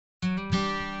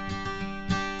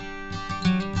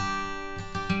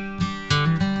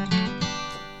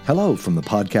Hello from the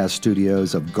podcast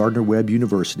studios of Gardner-Webb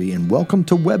University, and welcome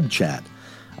to WebbChat.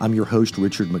 I'm your host,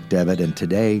 Richard McDevitt, and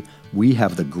today we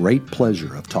have the great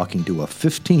pleasure of talking to a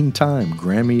 15-time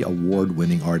Grammy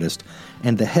Award-winning artist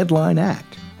and the headline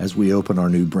act as we open our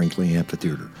new Brinkley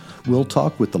Amphitheater. We'll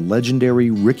talk with the legendary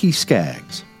Ricky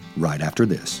Skaggs right after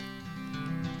this.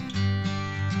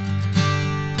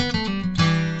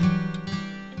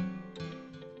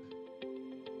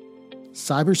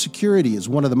 Cybersecurity is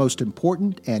one of the most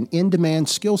important and in-demand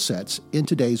skill sets in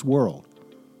today's world.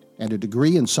 And a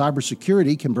degree in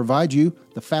cybersecurity can provide you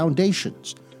the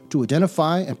foundations to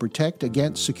identify and protect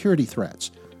against security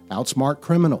threats, outsmart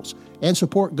criminals, and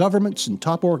support governments and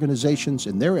top organizations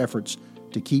in their efforts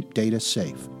to keep data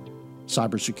safe.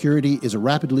 Cybersecurity is a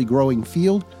rapidly growing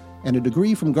field, and a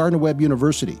degree from Gardner-Webb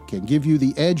University can give you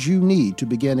the edge you need to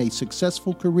begin a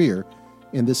successful career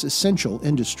in this essential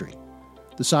industry.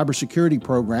 The cybersecurity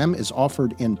program is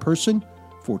offered in person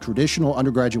for traditional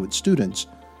undergraduate students,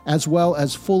 as well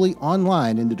as fully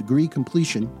online in the Degree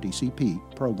Completion DCP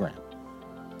program.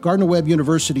 Gardner-Webb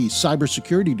University's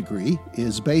cybersecurity degree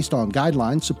is based on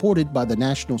guidelines supported by the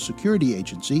National Security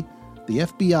Agency, the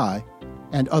FBI,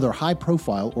 and other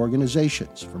high-profile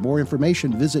organizations. For more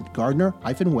information, visit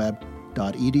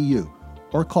gardner-webb.edu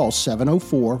or call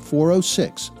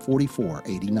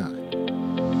 704-406-4489.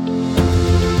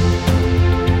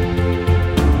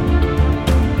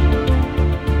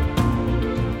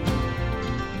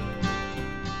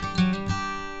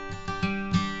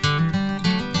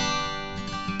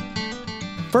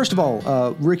 First of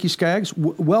all, Ricky Skaggs,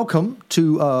 welcome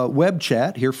to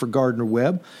WebbChat here for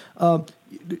Gardner-Webb.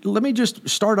 Let me just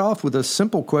start off with a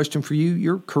simple question for you.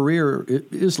 Your career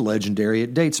is legendary.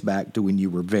 It dates back to when you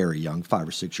were very young, 5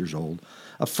 or 6 years old.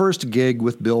 A first gig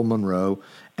with Bill Monroe.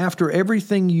 After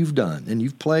everything you've done, and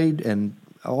you've played and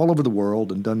all over the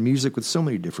world and done music with so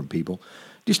many different people,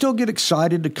 do you still get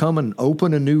excited to come and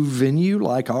open a new venue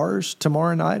like ours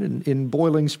tomorrow night in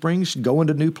Boiling Springs, go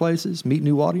into new places, meet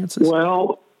new audiences?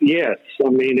 Well, yes. I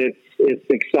mean, it's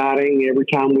exciting every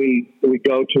time we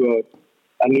go to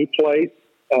a new place.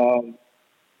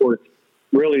 We're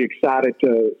really excited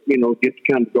to, get to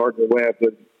come to Gardner-Webb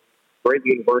with great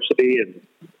university and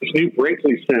this new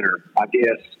Brinkley Center, I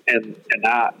guess. And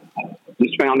I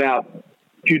just found out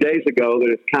a few days ago that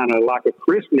it's kind of like a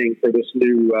christening for this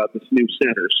new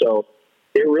center. So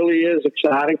it really is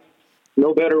exciting.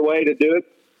 No better way to do it.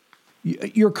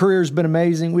 Your career has been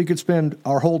amazing. We could spend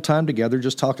our whole time together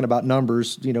just talking about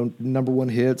numbers, number one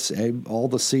hits, all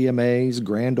the CMAs,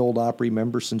 Grand Ole Opry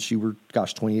members since you were,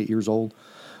 28 years old.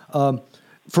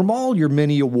 From all your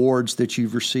many awards that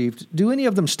you've received, do any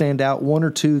of them stand out, one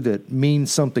or two that mean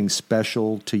something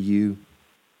special to you?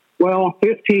 Well,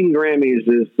 15 Grammys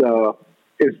is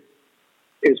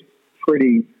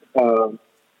pretty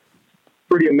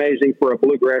amazing for a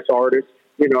bluegrass artist.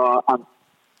 I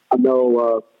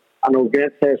know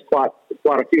Vince has quite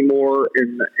a few more,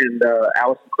 and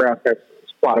Alison Kraft has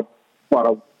quite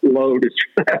a load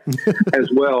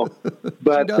as well.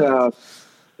 But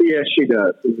yes, she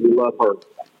does. We love her.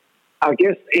 I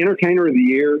guess Entertainer of the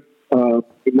Year in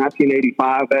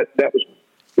 1985. That was a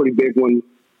pretty big one.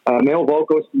 Male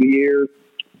Vocalist of the Year.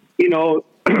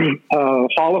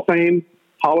 Hall of Fame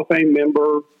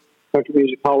member, Country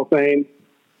Music Hall of Fame,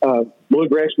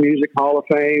 Bluegrass Music Hall of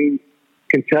Fame,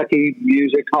 Kentucky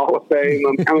Music Hall of Fame.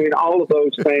 I mean, all of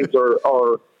those things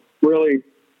are really,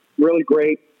 really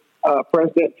great.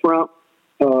 President Trump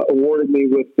awarded me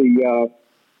with the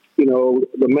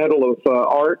Medal of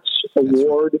Arts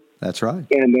Award. That's right.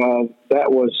 And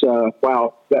that was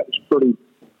wow. That was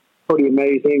pretty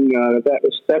amazing.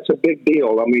 That's a big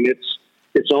deal. I mean,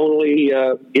 it's only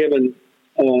given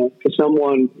to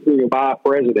someone by a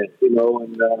president. And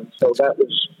so that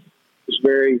was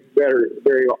very, very,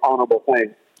 very honorable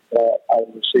thing I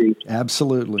received.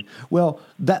 Absolutely. Well,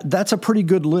 that's a pretty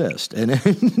good list, and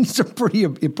it's a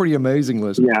pretty amazing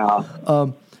list. Yeah.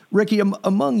 Ricky,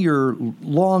 among your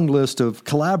long list of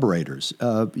collaborators,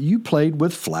 you played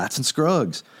with Flats and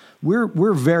Skaggs.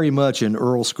 We're very much in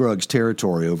Earl Scruggs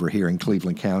territory over here in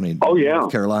Cleveland County,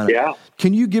 North Carolina. Yeah.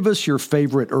 Can you give us your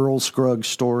favorite Earl Scruggs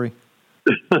story?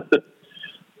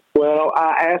 Well,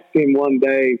 I asked him one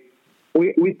day.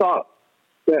 We thought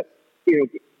that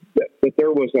that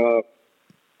there was a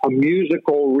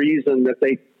musical reason that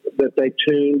they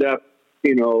tuned up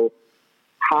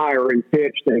higher in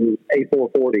pitch than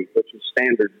A440, which is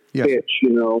standard pitch.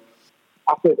 I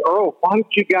said, Earl, why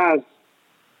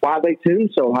they tune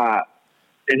so high?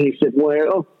 And he said,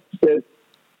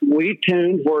 we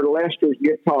tuned where Lester's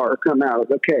guitar come out of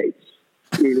the case.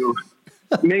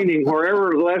 Meaning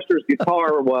wherever Lester's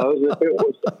guitar was,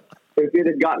 if if it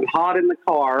had gotten hot in the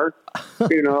car,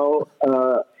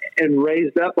 and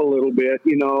raised up a little bit,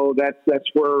 that's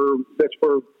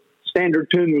where standard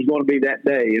tune was going to be that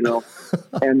day,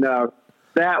 and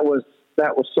that was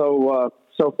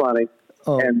so funny,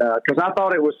 and because I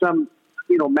thought it was some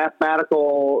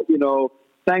mathematical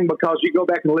thing, because you go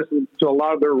back and listen to a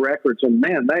lot of their records, and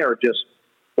man, they are just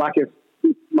like, if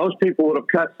most people would have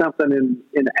cut something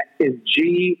in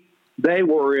G, they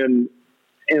were in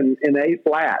A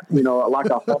flat, like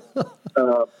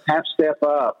a half step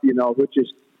up,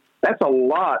 that's a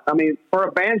lot. I mean, for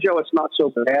a banjo, it's not so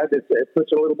bad. It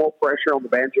puts a little more pressure on the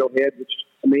banjo head, which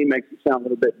to me makes it sound a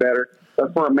little bit better.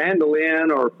 But for a mandolin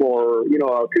or for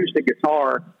acoustic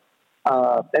guitar,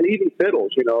 and even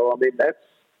fiddles, I mean,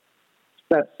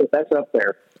 that's up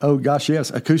there. Oh gosh, yes,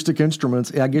 acoustic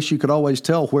instruments. I guess you could always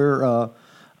tell where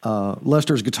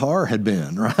Lester's guitar had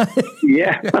been, right?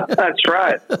 Yeah, that's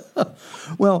right.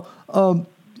 Well,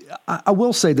 I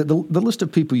will say that the list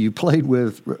of people you played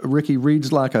with, Ricky,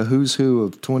 reads like a who's who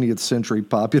of 20th century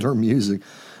popular music.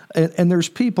 And there's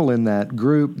people in that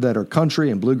group that are country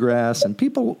and bluegrass, and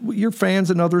people, your fans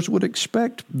and others would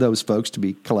expect those folks to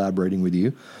be collaborating with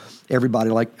you. Everybody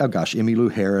like,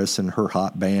 Emmylou Harris and her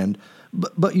hot band.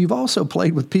 But you've also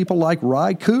played with people like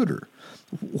Ry Cooder.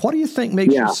 What do you think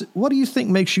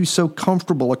makes you so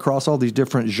comfortable across all these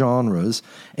different genres?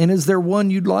 And is there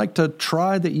one you'd like to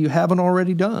try that you haven't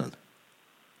already done?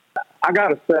 I got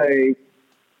to say,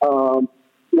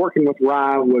 working with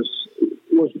Ry was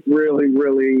really,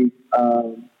 really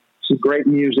some great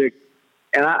music,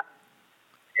 and I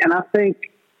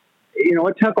think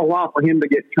it took a while for him to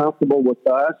get comfortable with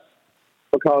us,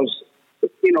 because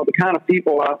the kind of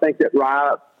people I think that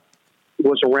Ry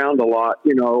was around a lot,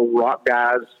 rock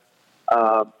guys,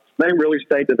 they really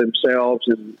stayed to themselves,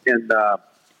 and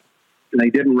they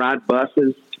didn't ride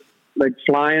buses. They'd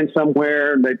fly in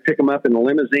somewhere, and they'd pick them up in a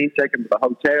limousine, take them to the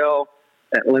hotel.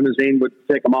 That limousine would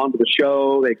take them on to the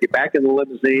show. They'd get back in the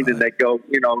limousine, and they'd go,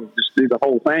 just do the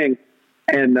whole thing.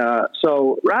 And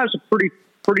so Ry's a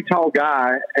pretty tall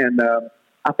guy, and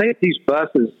I think these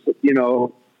buses,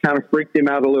 kind of freaked him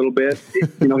out a little bit.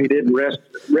 He didn't rest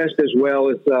as well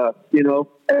as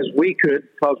as we could,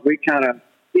 because we kind of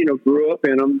grew up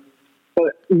in them.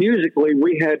 But musically,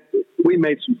 we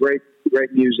made some great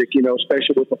music.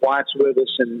 Especially with the Whites with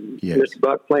us, and Mr.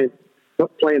 Buck playing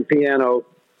piano.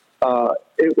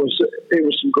 It was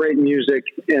some great music,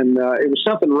 and it was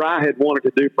something Ry had wanted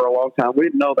to do for a long time. We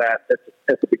didn't know that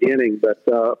at the beginning, but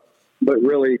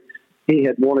really he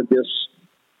had wanted this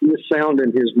sound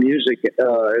in his music,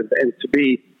 and to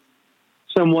be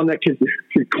someone that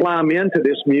could climb into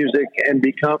this music and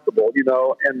be comfortable,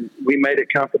 and we made it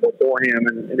comfortable for him,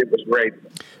 and it was great.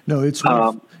 No,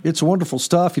 it's wonderful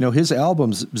stuff. His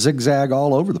albums zigzag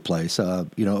all over the place, over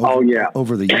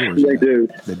the years.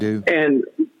 They do. And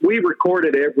we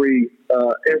recorded every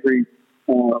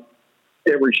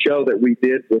show that we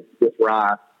did with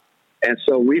Ry. And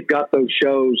so we've got those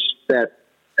shows that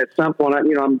at some point,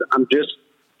 I'm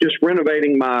just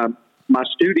renovating my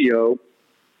studio,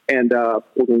 and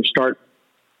we're going to start,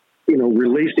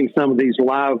 releasing some of these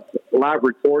live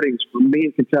recordings from me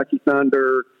and Kentucky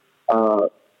Thunder,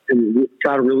 and we'll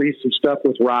try to release some stuff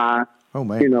with Ry. Oh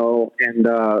man!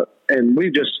 And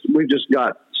we've just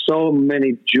got so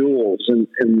many jewels in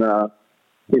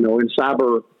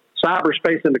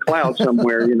cyberspace in the cloud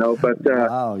somewhere, But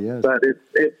wow, yes. But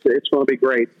it's going to be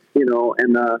great,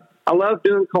 and I love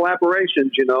doing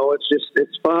collaborations,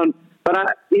 it's fun.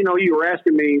 But you were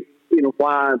asking me,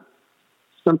 why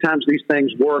sometimes these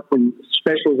things work,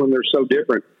 especially when they're so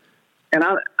different. And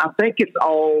I think it's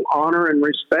all honor and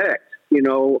respect,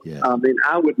 Yes. I mean,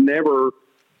 I would never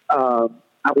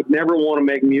want to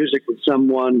make music with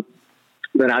someone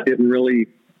that I didn't really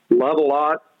love a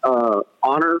lot,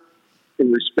 honor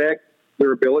and respect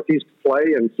their abilities to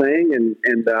play and sing, and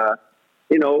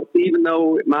even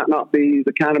though it might not be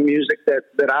the kind of music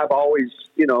that I've always,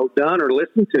 done or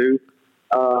listened to,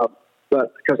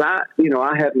 but because I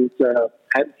hadn't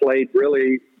played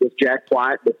really with Jack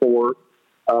White before.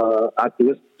 I've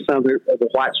listened to some of the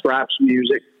White Stripes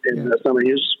music and some of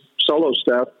his solo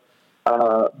stuff.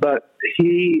 But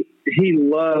he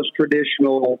loves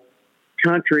traditional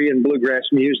country and bluegrass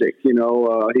music. He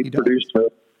produced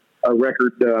a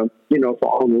record,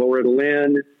 on Loretta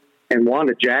Lynn and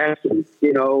Wanda Jackson,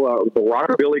 the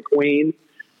Rockabilly Queen,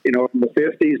 from the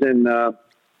 50s. And,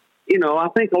 I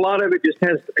think a lot of it just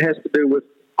has to do with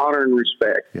honor and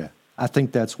respect. Yeah, I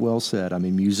think that's well said. I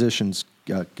mean, musicians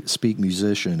speak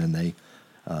musician, and they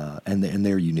and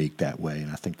they're unique that way,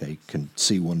 and I think they can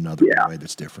see one another in a way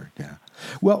that's different. Yeah.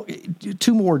 Well,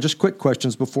 two more just quick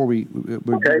questions before we be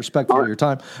respectful of your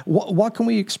time. What can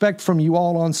we expect from you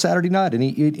all on Saturday night?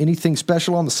 Anything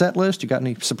special on the set list? You got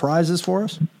any surprises for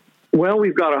us? Well,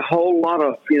 we've got a whole lot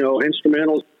of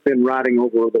instrumentals been writing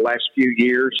over the last few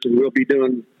years, and we'll be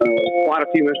doing quite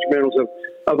a few instrumentals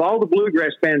of all the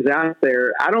bluegrass bands out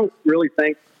there. I don't really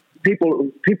think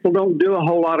people don't do a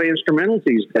whole lot of instrumentals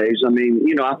these days. I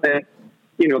mean, I think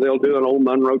they'll do an old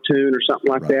Monroe tune or something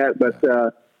like that, but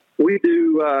we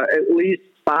do at least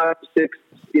 5 to 6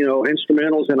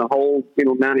 instrumentals in a whole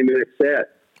 90-minute set,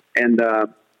 and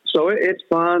so it's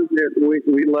fun.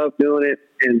 We love doing it,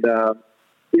 and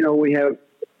we have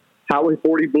Highway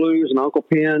 40 Blues and Uncle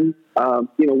Pen.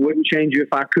 Wouldn't Change You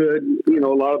If I Could. A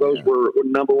lot of those were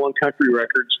number one country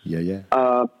records. Yeah.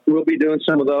 We'll be doing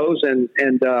some of those, and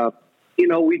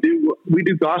we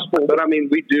do gospel, but I mean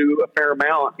we do a fair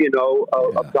amount,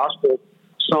 of gospel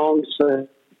songs, in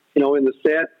the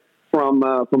set from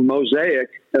Mosaic,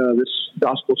 this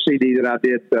gospel CD that I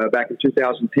did back in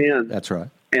 2010. That's right.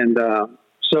 And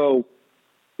so,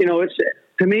 it's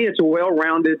to me it's a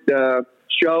well-rounded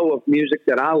show of music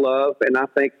that I love, and I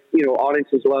think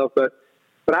audiences love. But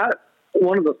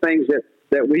one of the things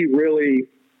that we really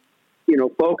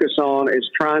focus on is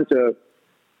trying to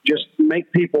just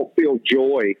make people feel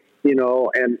joy,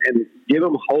 and give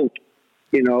them hope,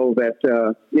 that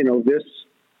this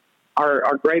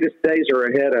our greatest days are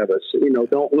ahead of us.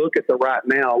 Don't look at the right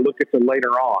now, look at the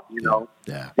later on.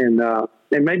 Yeah. And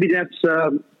maybe that's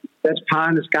pie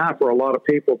in the sky for a lot of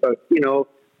people, but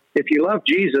if you love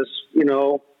Jesus,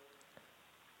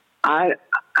 I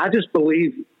just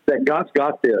believe that God's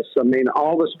got this. I mean,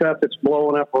 all the stuff that's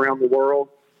blowing up around the world,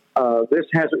 this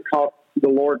hasn't caught the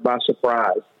Lord by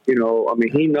surprise. I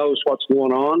mean, He knows what's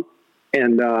going on,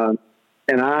 and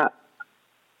I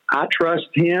trust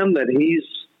Him that He's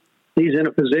in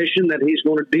a position that He's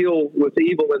going to deal with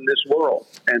evil in this world,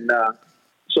 and I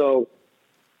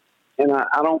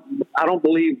don't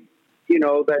believe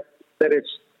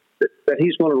that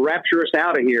He's going to rapture us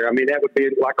out of here. I mean, that would be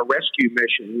like a rescue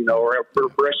mission, or a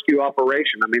rescue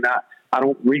operation. I mean, I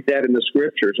don't read that in the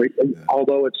scriptures,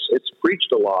 although it's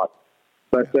preached a lot.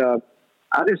 But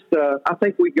I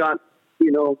think we got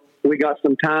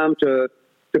some time to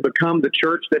become the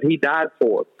church that He died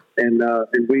for, and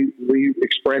we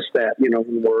express that,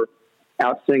 when we're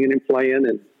out singing and playing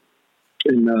and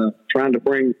trying to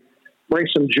bring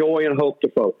some joy and hope to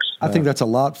folks. I think that's a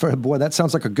lot for boy. That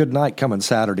sounds like a good night coming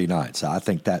Saturday night. So I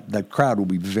think that the crowd will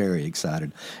be very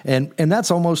excited, and that's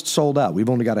almost sold out.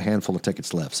 We've only got a handful of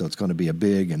tickets left, so it's going to be a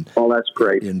big and that's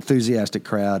great, enthusiastic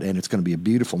crowd, and it's going to be a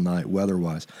beautiful night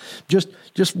weather-wise.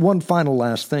 Just one final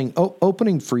last thing.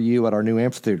 Opening for you at our new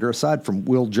amphitheater, aside from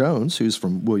Will Jones, who's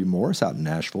from William Morris out in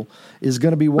Nashville, is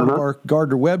going to be one of our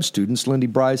Gardner-Webb students, Lindy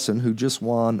Bryson, who just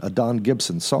won a Don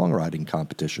Gibson songwriting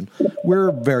competition.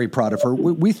 We're very proud of her.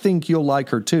 We think you'll like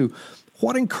her too.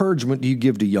 What encouragement do you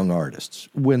give to young artists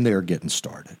when they're getting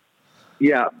started?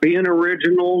 Yeah, be an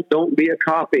original. Don't be a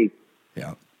copy.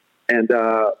 Yeah. And,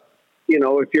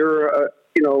 if you're,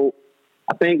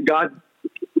 I think God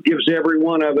gives every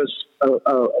one of us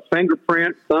a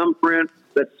fingerprint, thumbprint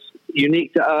that's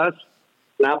unique to us.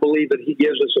 And I believe that He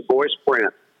gives us a voice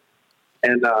print.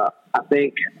 And I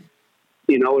think,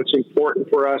 it's important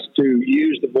for us to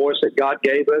use the voice that God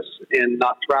gave us and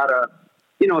not try to,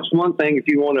 it's one thing if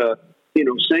you want to,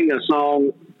 sing a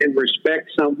song and respect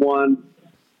someone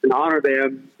and honor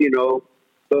them,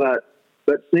 but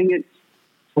sing it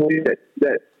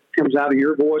that comes out of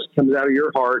your voice, comes out of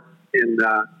your heart, and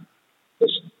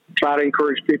just try to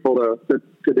encourage people to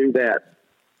do that.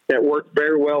 That worked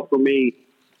very well for me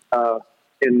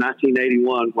in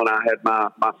 1981 when I had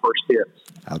my first hits.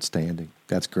 Outstanding.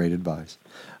 That's great advice.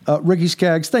 Ricky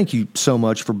Skaggs, thank you so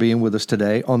much for being with us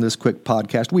today on this quick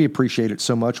podcast. We appreciate it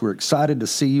so much. We're excited to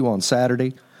see you on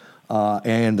Saturday,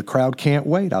 and the crowd can't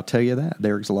wait. I'll tell you that.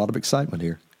 There's a lot of excitement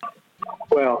here.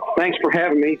 Well, thanks for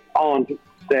having me on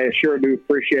today. I sure do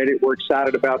appreciate it. We're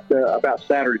excited about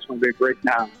Saturday. It's going to be a great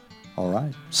time. All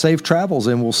right. Safe travels,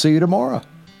 and we'll see you tomorrow.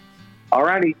 All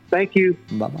righty. Thank you.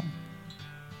 Bye-bye.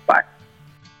 Bye.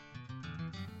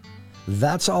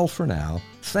 That's all for now.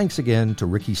 Thanks again to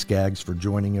Ricky Skaggs for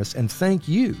joining us, and thank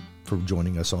you for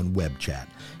joining us on WebbChat.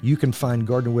 You can find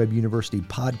Gardner-Webb University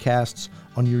podcasts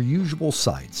on your usual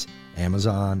sites,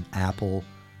 Amazon, Apple,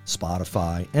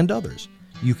 Spotify, and others.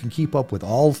 You can keep up with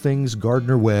all things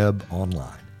Gardner-Webb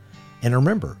online. And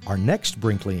remember, our next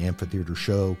Brinkley Amphitheater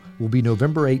show will be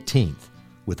November 18th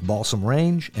with Balsam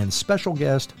Range and special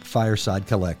guest Fireside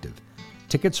Collective.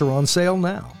 Tickets are on sale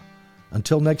now.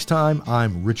 Until next time,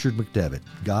 I'm Richard McDevitt.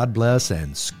 God bless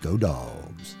and Go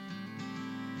Dogs.